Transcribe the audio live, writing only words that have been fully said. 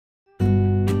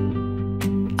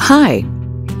Hi,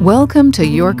 welcome to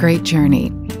Your Great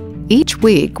Journey. Each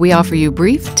week, we offer you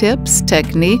brief tips,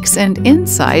 techniques, and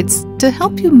insights to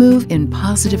help you move in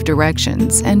positive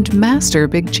directions and master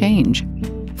big change.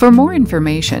 For more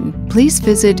information, please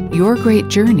visit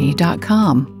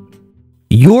yourgreatjourney.com.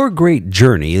 Your Great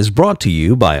Journey is brought to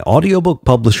you by audiobook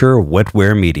publisher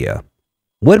Wetware Media.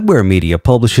 Wetware Media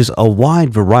publishes a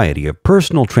wide variety of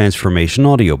personal transformation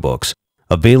audiobooks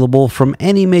available from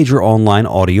any major online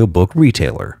audiobook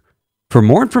retailer. For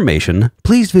more information,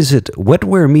 please visit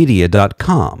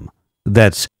wetwaremedia.com.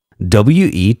 That's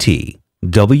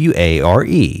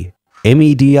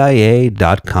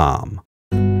WETWAREMEDIA.com.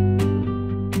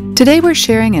 Today we're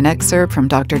sharing an excerpt from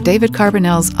Dr. David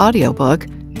Carbonell's audiobook,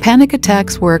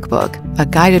 Attacks Workbook, a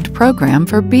guided program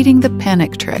for beating the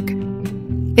panic trick.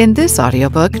 In this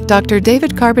audiobook, Dr.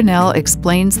 David Carbonell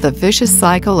explains the vicious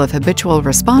cycle of habitual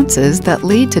responses that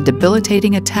lead to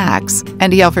debilitating attacks,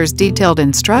 and he offers detailed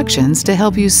instructions to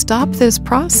help you stop this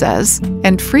process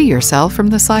and free yourself from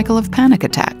the cycle of panic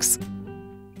attacks.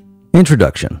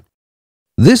 Introduction.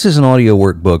 This is an audio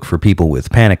workbook for people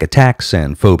with panic attacks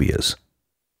and phobias.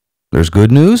 There's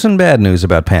good news and bad news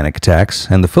about panic attacks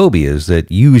and the phobias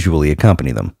that usually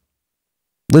accompany them.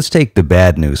 Let's take the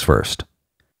bad news first.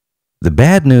 The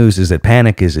bad news is that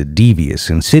panic is a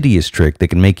devious, insidious trick that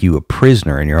can make you a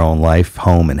prisoner in your own life,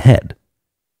 home, and head.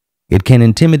 It can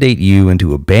intimidate you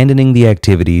into abandoning the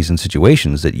activities and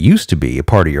situations that used to be a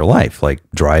part of your life, like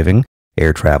driving,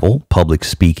 air travel, public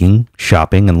speaking,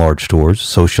 shopping in large stores,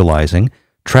 socializing,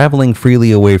 traveling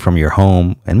freely away from your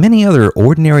home, and many other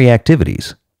ordinary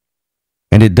activities.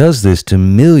 And it does this to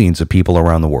millions of people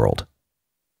around the world.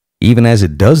 Even as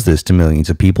it does this to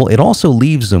millions of people, it also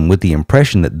leaves them with the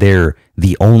impression that they're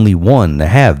the only one to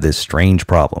have this strange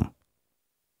problem.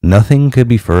 Nothing could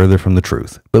be further from the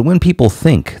truth, but when people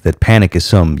think that panic is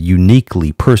some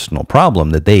uniquely personal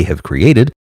problem that they have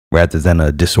created, rather than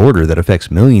a disorder that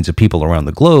affects millions of people around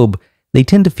the globe, they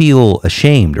tend to feel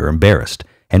ashamed or embarrassed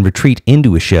and retreat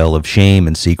into a shell of shame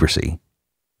and secrecy.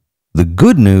 The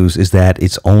good news is that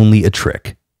it's only a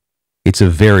trick. It's a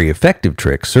very effective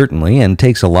trick, certainly, and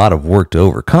takes a lot of work to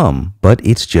overcome, but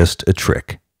it's just a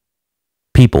trick.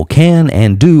 People can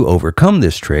and do overcome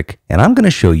this trick, and I'm going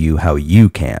to show you how you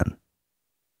can.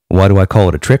 Why do I call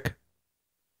it a trick?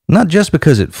 Not just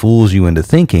because it fools you into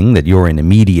thinking that you're in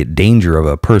immediate danger of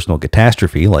a personal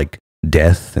catastrophe like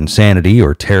death, insanity,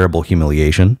 or terrible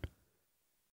humiliation.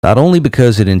 Not only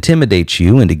because it intimidates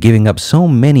you into giving up so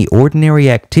many ordinary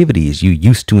activities you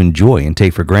used to enjoy and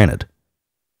take for granted.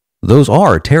 Those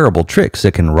are terrible tricks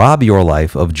that can rob your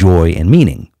life of joy and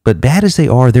meaning, but bad as they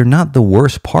are, they're not the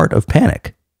worst part of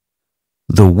panic.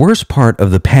 The worst part of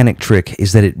the panic trick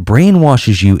is that it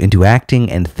brainwashes you into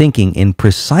acting and thinking in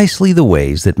precisely the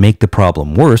ways that make the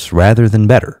problem worse rather than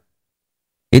better.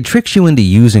 It tricks you into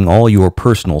using all your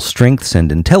personal strengths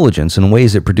and intelligence in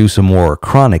ways that produce a more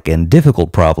chronic and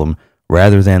difficult problem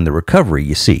rather than the recovery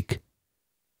you seek.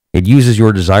 It uses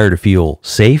your desire to feel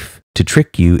safe to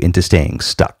trick you into staying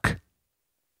stuck.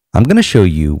 I'm going to show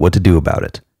you what to do about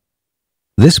it.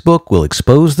 This book will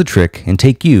expose the trick and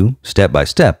take you, step by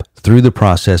step, through the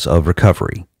process of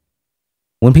recovery.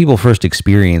 When people first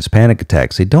experience panic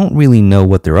attacks, they don't really know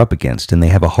what they're up against and they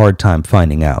have a hard time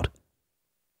finding out.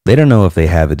 They don't know if they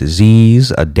have a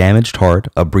disease, a damaged heart,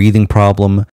 a breathing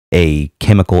problem, a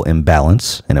chemical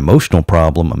imbalance, an emotional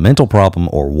problem, a mental problem,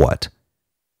 or what.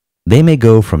 They may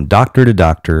go from doctor to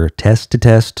doctor, test to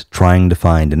test, trying to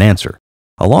find an answer.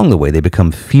 Along the way, they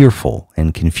become fearful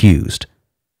and confused.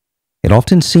 It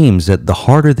often seems that the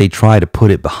harder they try to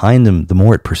put it behind them, the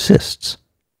more it persists.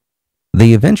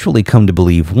 They eventually come to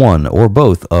believe one or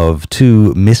both of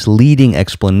two misleading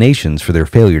explanations for their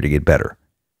failure to get better.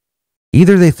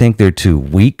 Either they think they're too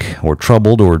weak or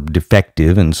troubled or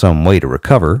defective in some way to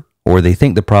recover, or they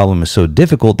think the problem is so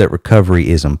difficult that recovery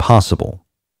is impossible.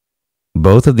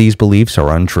 Both of these beliefs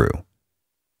are untrue.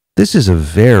 This is a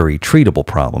very treatable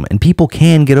problem, and people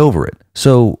can get over it.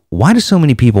 So why do so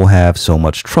many people have so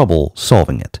much trouble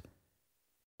solving it?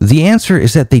 The answer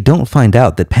is that they don't find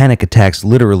out that panic attacks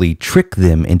literally trick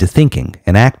them into thinking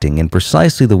and acting in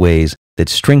precisely the ways that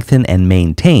strengthen and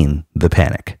maintain the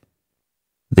panic.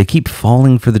 They keep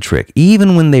falling for the trick.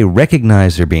 Even when they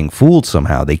recognize they're being fooled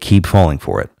somehow, they keep falling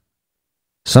for it.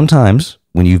 Sometimes,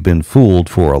 when you've been fooled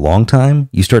for a long time,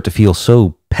 you start to feel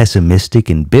so pessimistic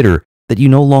and bitter that you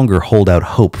no longer hold out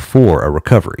hope for a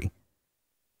recovery.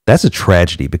 That's a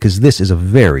tragedy because this is a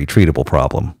very treatable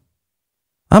problem.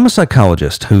 I'm a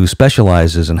psychologist who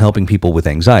specializes in helping people with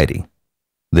anxiety.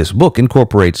 This book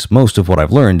incorporates most of what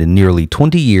I've learned in nearly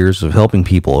 20 years of helping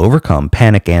people overcome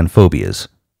panic and phobias.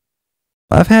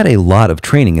 I've had a lot of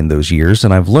training in those years,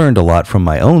 and I've learned a lot from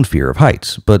my own fear of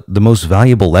heights, but the most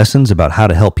valuable lessons about how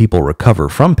to help people recover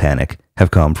from panic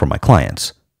have come from my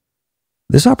clients.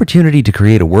 This opportunity to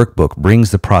create a workbook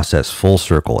brings the process full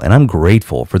circle, and I'm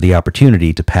grateful for the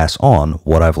opportunity to pass on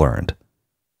what I've learned.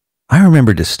 I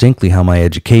remember distinctly how my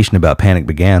education about panic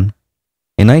began.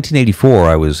 In 1984,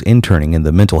 I was interning in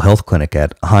the mental health clinic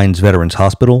at Hines Veterans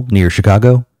Hospital near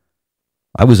Chicago.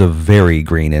 I was a very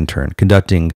green intern,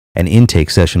 conducting an intake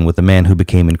session with a man who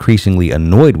became increasingly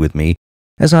annoyed with me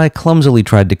as I clumsily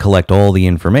tried to collect all the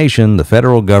information the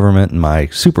federal government and my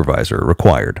supervisor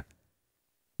required.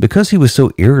 Because he was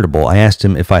so irritable, I asked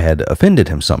him if I had offended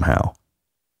him somehow.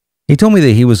 He told me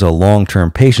that he was a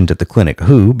long-term patient at the clinic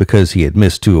who, because he had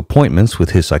missed 2 appointments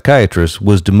with his psychiatrist,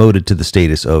 was demoted to the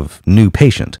status of new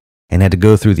patient and had to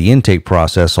go through the intake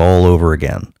process all over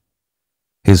again.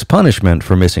 His punishment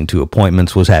for missing 2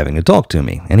 appointments was having to talk to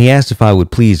me, and he asked if I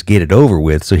would please get it over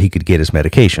with so he could get his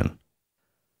medication.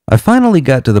 I finally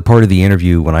got to the part of the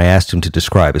interview when I asked him to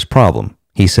describe his problem.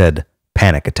 He said,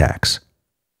 "Panic attacks."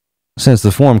 Since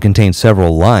the form contained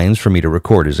several lines for me to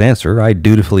record his answer, I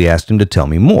dutifully asked him to tell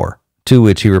me more, to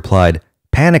which he replied,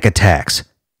 "Panic attacks.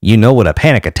 You know what a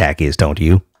panic attack is, don't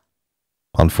you?"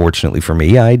 Unfortunately for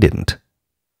me, I didn't.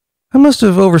 I must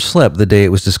have overslept the day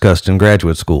it was discussed in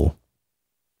graduate school.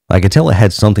 I could tell it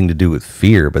had something to do with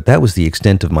fear, but that was the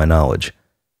extent of my knowledge.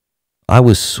 I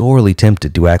was sorely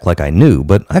tempted to act like I knew,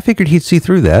 but I figured he'd see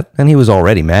through that, and he was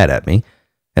already mad at me,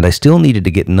 and I still needed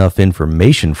to get enough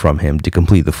information from him to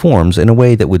complete the forms in a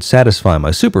way that would satisfy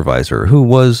my supervisor, who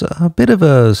was a bit of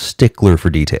a stickler for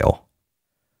detail.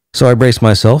 So I braced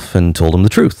myself and told him the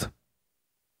truth.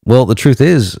 "Well, the truth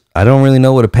is, I don't really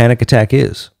know what a panic attack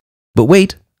is." "But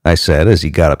wait," I said as he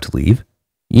got up to leave.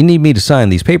 "You need me to sign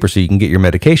these papers so you can get your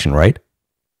medication, right?"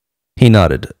 He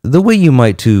nodded, the way you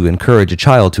might to encourage a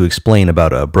child to explain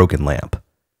about a broken lamp.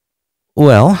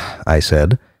 "Well," I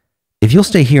said, "if you'll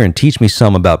stay here and teach me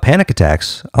some about panic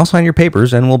attacks, I'll sign your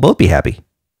papers and we'll both be happy."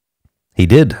 He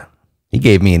did. He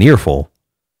gave me an earful.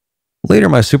 Later,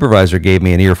 my supervisor gave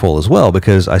me an earful as well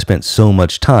because I spent so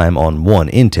much time on one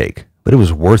intake, but it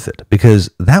was worth it because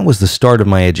that was the start of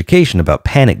my education about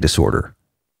panic disorder.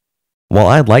 While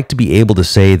I'd like to be able to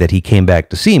say that he came back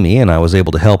to see me and I was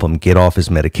able to help him get off his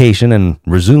medication and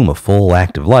resume a full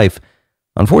active life,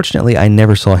 unfortunately, I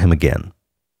never saw him again.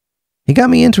 He got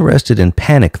me interested in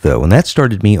panic, though, and that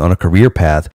started me on a career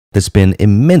path that's been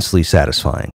immensely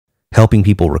satisfying, helping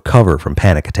people recover from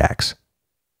panic attacks.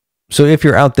 So if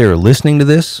you're out there listening to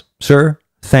this, sir,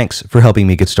 thanks for helping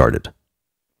me get started.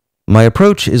 My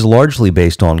approach is largely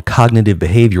based on cognitive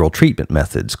behavioral treatment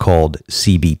methods called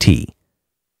CBT.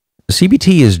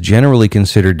 CBT is generally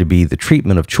considered to be the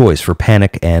treatment of choice for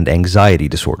panic and anxiety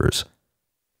disorders.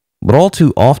 But all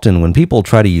too often, when people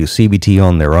try to use CBT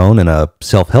on their own in a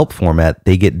self-help format,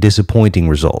 they get disappointing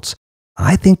results.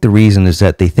 I think the reason is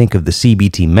that they think of the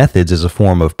CBT methods as a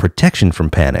form of protection from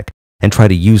panic and try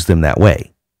to use them that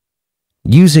way.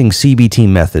 Using CBT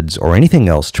methods or anything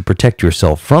else to protect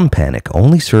yourself from panic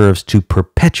only serves to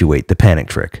perpetuate the panic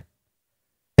trick.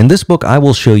 In this book, I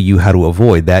will show you how to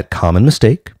avoid that common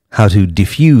mistake, how to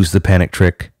diffuse the panic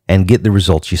trick, and get the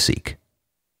results you seek.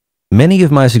 Many of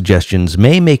my suggestions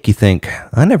may make you think,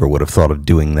 "I never would have thought of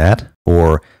doing that,"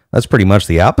 or "That's pretty much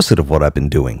the opposite of what I've been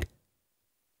doing."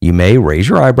 You may raise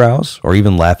your eyebrows or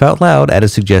even laugh out loud at a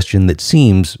suggestion that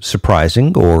seems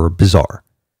surprising or bizarre.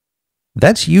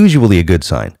 That's usually a good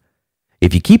sign.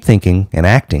 If you keep thinking and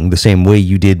acting the same way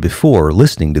you did before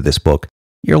listening to this book,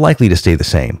 you're likely to stay the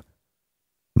same.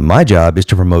 My job is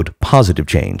to promote positive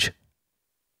change.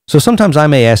 So sometimes I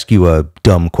may ask you a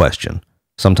dumb question.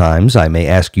 Sometimes I may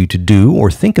ask you to do or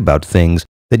think about things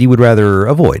that you would rather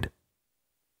avoid.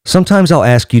 Sometimes I'll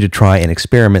ask you to try an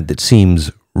experiment that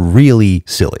seems really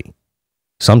silly.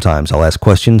 Sometimes I'll ask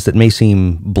questions that may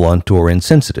seem blunt or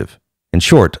insensitive. In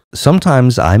short,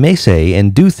 sometimes I may say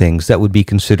and do things that would be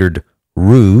considered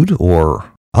rude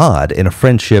or odd in a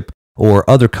friendship or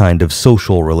other kind of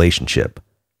social relationship.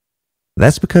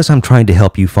 That's because I'm trying to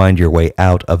help you find your way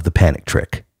out of the panic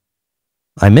trick.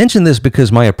 I mention this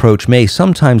because my approach may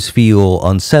sometimes feel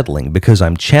unsettling because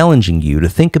I'm challenging you to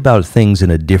think about things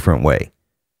in a different way.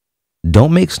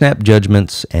 Don't make snap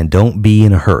judgments and don't be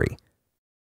in a hurry.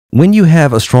 When you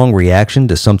have a strong reaction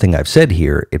to something I've said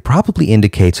here, it probably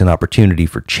indicates an opportunity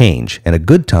for change and a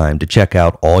good time to check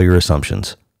out all your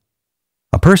assumptions.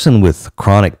 A person with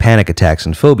chronic panic attacks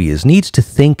and phobias needs to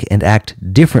think and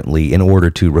act differently in order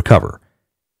to recover.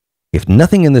 If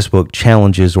nothing in this book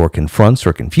challenges or confronts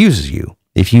or confuses you,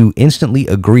 if you instantly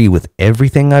agree with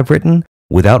everything I've written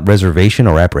without reservation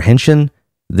or apprehension,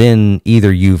 then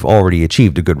either you've already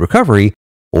achieved a good recovery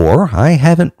or I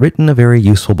haven't written a very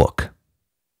useful book.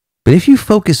 But if you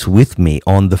focus with me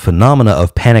on the phenomena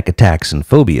of panic attacks and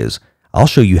phobias, I'll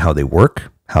show you how they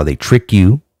work, how they trick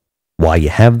you, why you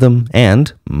have them,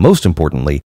 and, most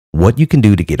importantly, what you can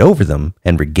do to get over them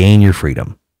and regain your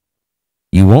freedom.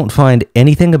 You won't find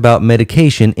anything about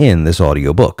medication in this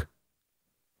audiobook.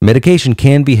 Medication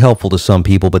can be helpful to some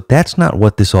people, but that's not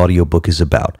what this audiobook is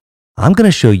about. I'm going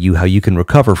to show you how you can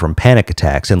recover from panic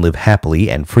attacks and live happily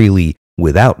and freely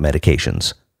without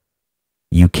medications.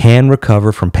 You can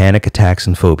recover from panic attacks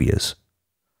and phobias.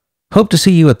 Hope to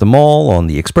see you at the mall, on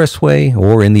the expressway,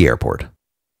 or in the airport.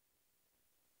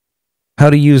 How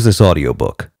to use this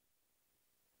audiobook.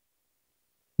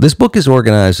 This book is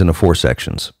organized into 4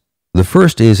 sections. The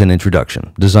first is an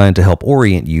introduction, designed to help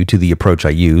orient you to the approach I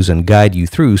use and guide you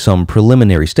through some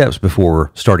preliminary steps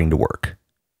before starting to work.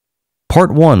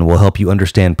 Part 1 will help you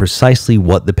understand precisely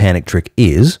what the panic trick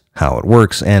is, how it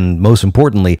works, and most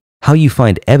importantly, how you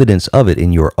find evidence of it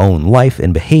in your own life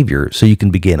and behavior so you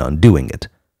can begin undoing it.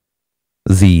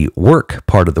 The work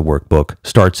part of the workbook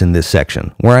starts in this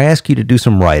section, where I ask you to do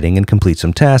some writing and complete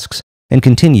some tasks, and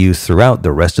continues throughout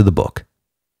the rest of the book.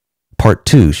 Part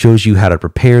 2 shows you how to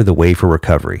prepare the way for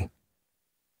recovery.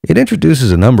 It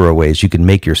introduces a number of ways you can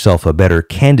make yourself a better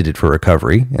candidate for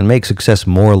recovery and make success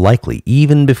more likely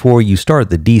even before you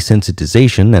start the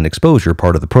desensitization and exposure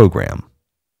part of the program.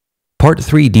 Part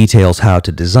 3 details how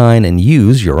to design and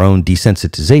use your own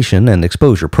desensitization and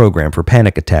exposure program for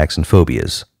panic attacks and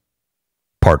phobias.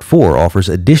 Part 4 offers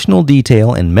additional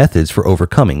detail and methods for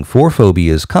overcoming 4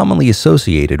 phobias commonly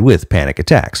associated with panic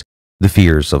attacks: the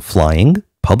fears of flying,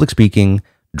 public speaking,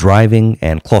 driving,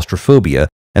 and claustrophobia,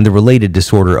 and the related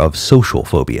disorder of social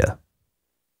phobia.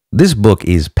 This book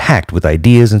is packed with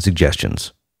ideas and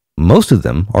suggestions. Most of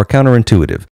them are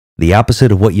counterintuitive, the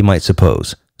opposite of what you might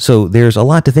suppose, so there's a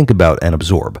lot to think about and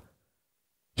absorb.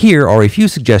 Here are a few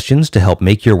suggestions to help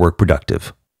make your work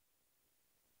productive.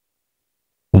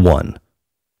 1.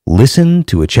 Listen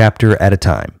to a chapter at a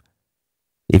time.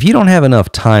 If you don't have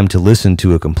enough time to listen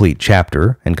to a complete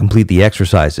chapter and complete the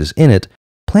exercises in it,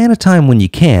 plan a time when you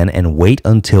can and wait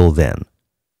until then.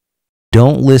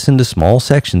 Don't listen to small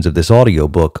sections of this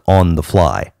audiobook on the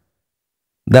fly.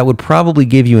 That would probably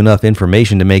give you enough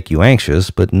information to make you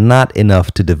anxious, but not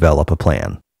enough to develop a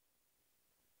plan.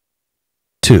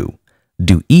 2.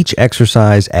 Do each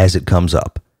exercise as it comes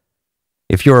up.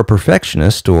 If you're a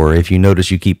perfectionist, or if you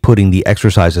notice you keep putting the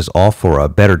exercises off for a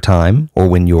better time or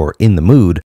when you're in the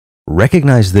mood,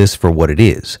 recognize this for what it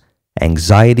is: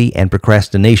 anxiety and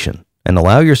procrastination, and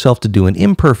allow yourself to do an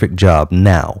imperfect job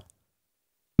now.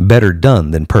 Better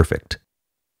done than perfect.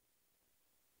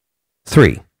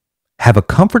 3. Have a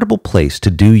comfortable place to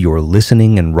do your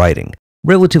listening and writing,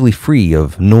 relatively free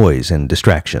of noise and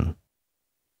distraction.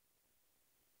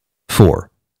 4.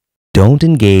 Don't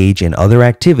engage in other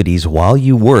activities while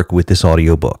you work with this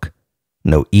audiobook.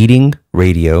 No eating,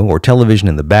 radio, or television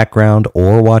in the background,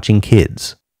 or watching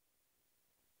kids.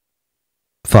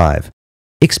 5.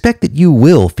 Expect that you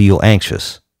will feel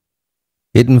anxious.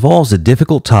 It involves a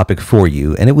difficult topic for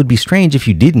you, and it would be strange if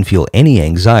you didn't feel any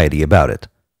anxiety about it.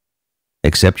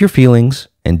 Accept your feelings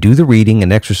and do the reading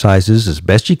and exercises as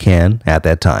best you can at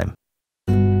that time.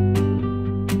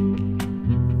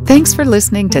 Thanks for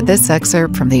listening to this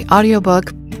excerpt from the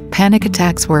audiobook Panic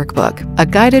Attacks Workbook, a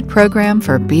guided program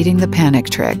for beating the panic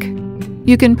trick.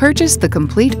 You can purchase the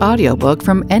complete audiobook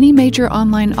from any major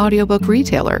online audiobook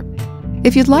retailer.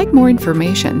 If you'd like more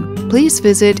information, please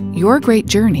visit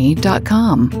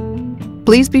yourgreatjourney.com.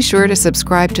 Please be sure to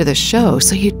subscribe to the show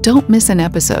so you don't miss an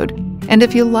episode. And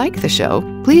if you like the show,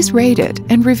 please rate it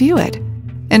and review it.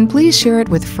 And please share it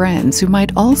with friends who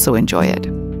might also enjoy it.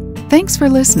 Thanks for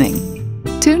listening.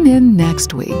 Tune in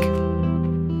next week.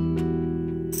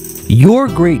 Your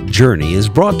Great Journey is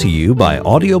brought to you by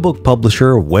audiobook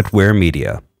publisher Wetware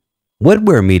Media.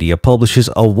 Wetware Media publishes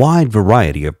a wide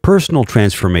variety of personal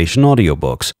transformation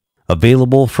audiobooks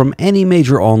available from any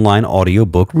major online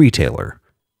audiobook retailer.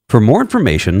 For more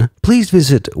information, please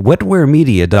visit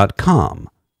wetwaremedia.com.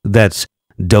 That's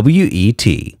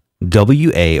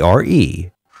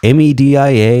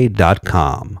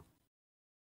WETWAREMEDIA.com.